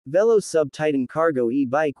Vello Sub Titan cargo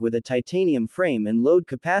e-bike with a titanium frame and load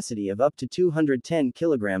capacity of up to 210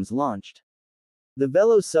 kilograms launched. The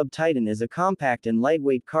Vello Sub Titan is a compact and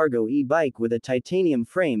lightweight cargo e-bike with a titanium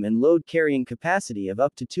frame and load carrying capacity of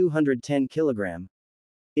up to 210 kg.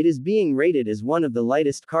 It is being rated as one of the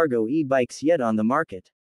lightest cargo e-bikes yet on the market.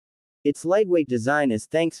 Its lightweight design is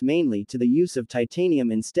thanks mainly to the use of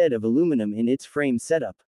titanium instead of aluminum in its frame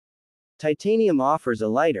setup. Titanium offers a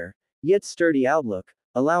lighter, yet sturdy outlook,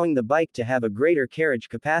 allowing the bike to have a greater carriage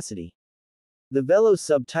capacity. The Vello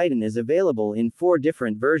Sub Titan is available in 4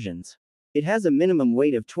 different versions. It has a minimum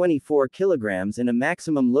weight of 24 kilograms and a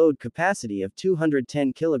maximum load capacity of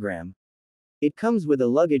 210 kilograms. It comes with a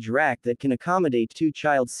luggage rack that can accommodate 2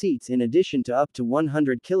 child seats in addition to up to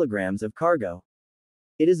 100 kilograms of cargo.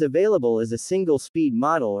 It is available as a single-speed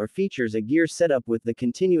model or features a gear setup with the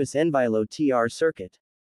continuous Vello TR circuit.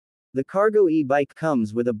 The cargo e-bike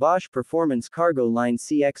comes with a Bosch Performance Cargo Line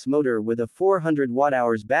CX motor with a 400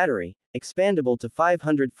 Wh battery, expandable to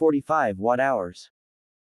 545 Wh.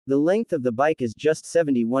 The length of the bike is just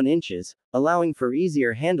 71 inches, allowing for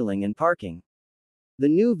easier handling and parking. The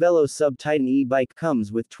new Vello Sub Titan e-bike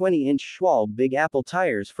comes with 20-inch Schwalbe Big Apple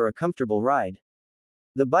tires for a comfortable ride.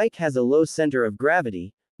 The bike has a low center of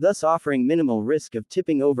gravity, thus offering minimal risk of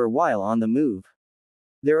tipping over while on the move.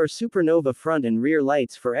 There are supernova front and rear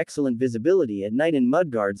lights for excellent visibility at night, and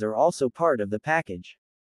mudguards are also part of the package.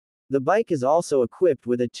 The bike is also equipped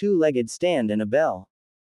with a 2-legged stand and a bell.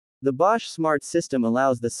 The Bosch Smart System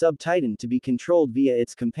allows the Sub Titan to be controlled via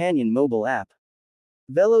its companion mobile app.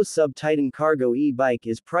 Vello Sub Titan cargo e-bike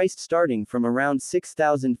is priced starting from around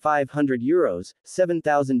 €6,500,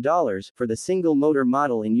 $7,000 for the single motor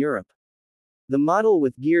model in Europe. The model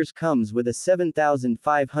with gears comes with a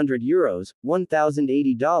 €7,500,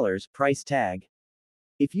 $1,080 price tag.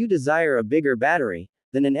 If you desire a bigger battery,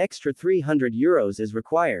 then an extra €300 is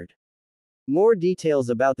required. More details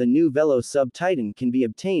about the new Vello Sub Titan can be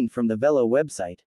obtained from the Vello website.